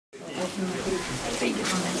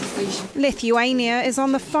Lithuania is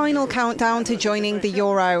on the final countdown to joining the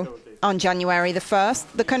euro. On January the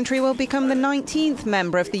 1st, the country will become the 19th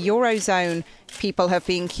member of the Eurozone. People have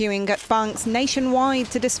been queuing at banks nationwide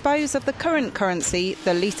to dispose of the current currency,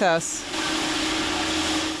 the litas.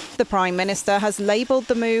 The Prime Minister has labelled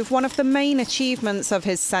the move one of the main achievements of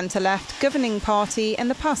his centre-left governing party in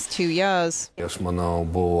the past 2 years.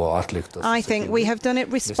 I think we have done it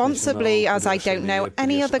responsibly, as I don't know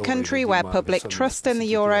any other country where public trust in the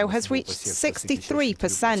euro has reached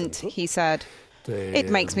 63%, he said. It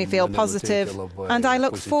makes me feel positive, and I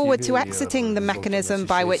look forward to exiting the mechanism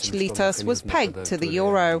by which litas was pegged to the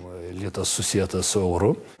euro.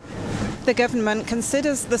 The government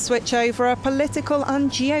considers the switchover a political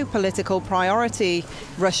and geopolitical priority.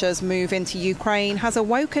 Russia's move into Ukraine has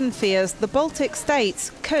awoken fears the Baltic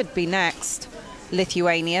states could be next.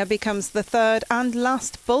 Lithuania becomes the third and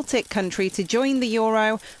last Baltic country to join the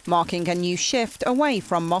euro, marking a new shift away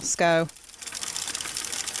from Moscow.